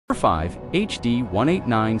Number 5, HD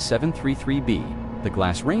 189733b, the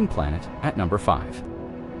glass rain planet at number 5.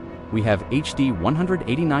 We have HD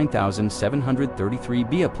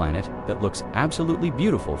 189733b, a planet that looks absolutely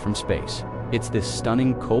beautiful from space. It's this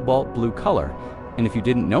stunning cobalt blue color, and if you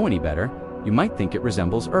didn't know any better, you might think it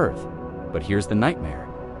resembles Earth. But here's the nightmare.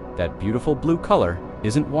 That beautiful blue color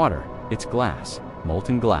isn't water, it's glass,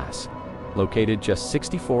 molten glass, located just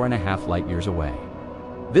 64.5 light-years away.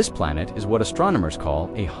 This planet is what astronomers call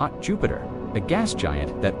a hot Jupiter, a gas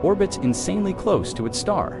giant that orbits insanely close to its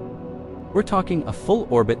star. We're talking a full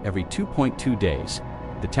orbit every 2.2 days.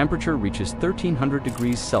 The temperature reaches 1300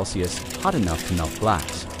 degrees Celsius, hot enough to melt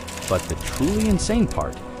glass. But the truly insane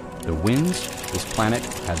part, the winds. This planet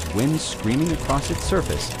has winds screaming across its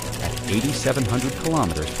surface at 8,700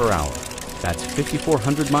 kilometers per hour. That's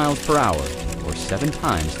 5,400 miles per hour, or 7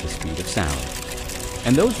 times the speed of sound.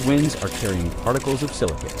 And those winds are carrying particles of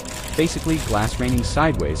silicate, basically glass raining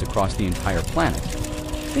sideways across the entire planet.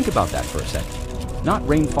 Think about that for a second. Not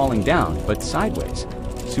rain falling down, but sideways.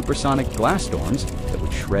 Supersonic glass storms that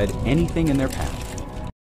would shred anything in their path.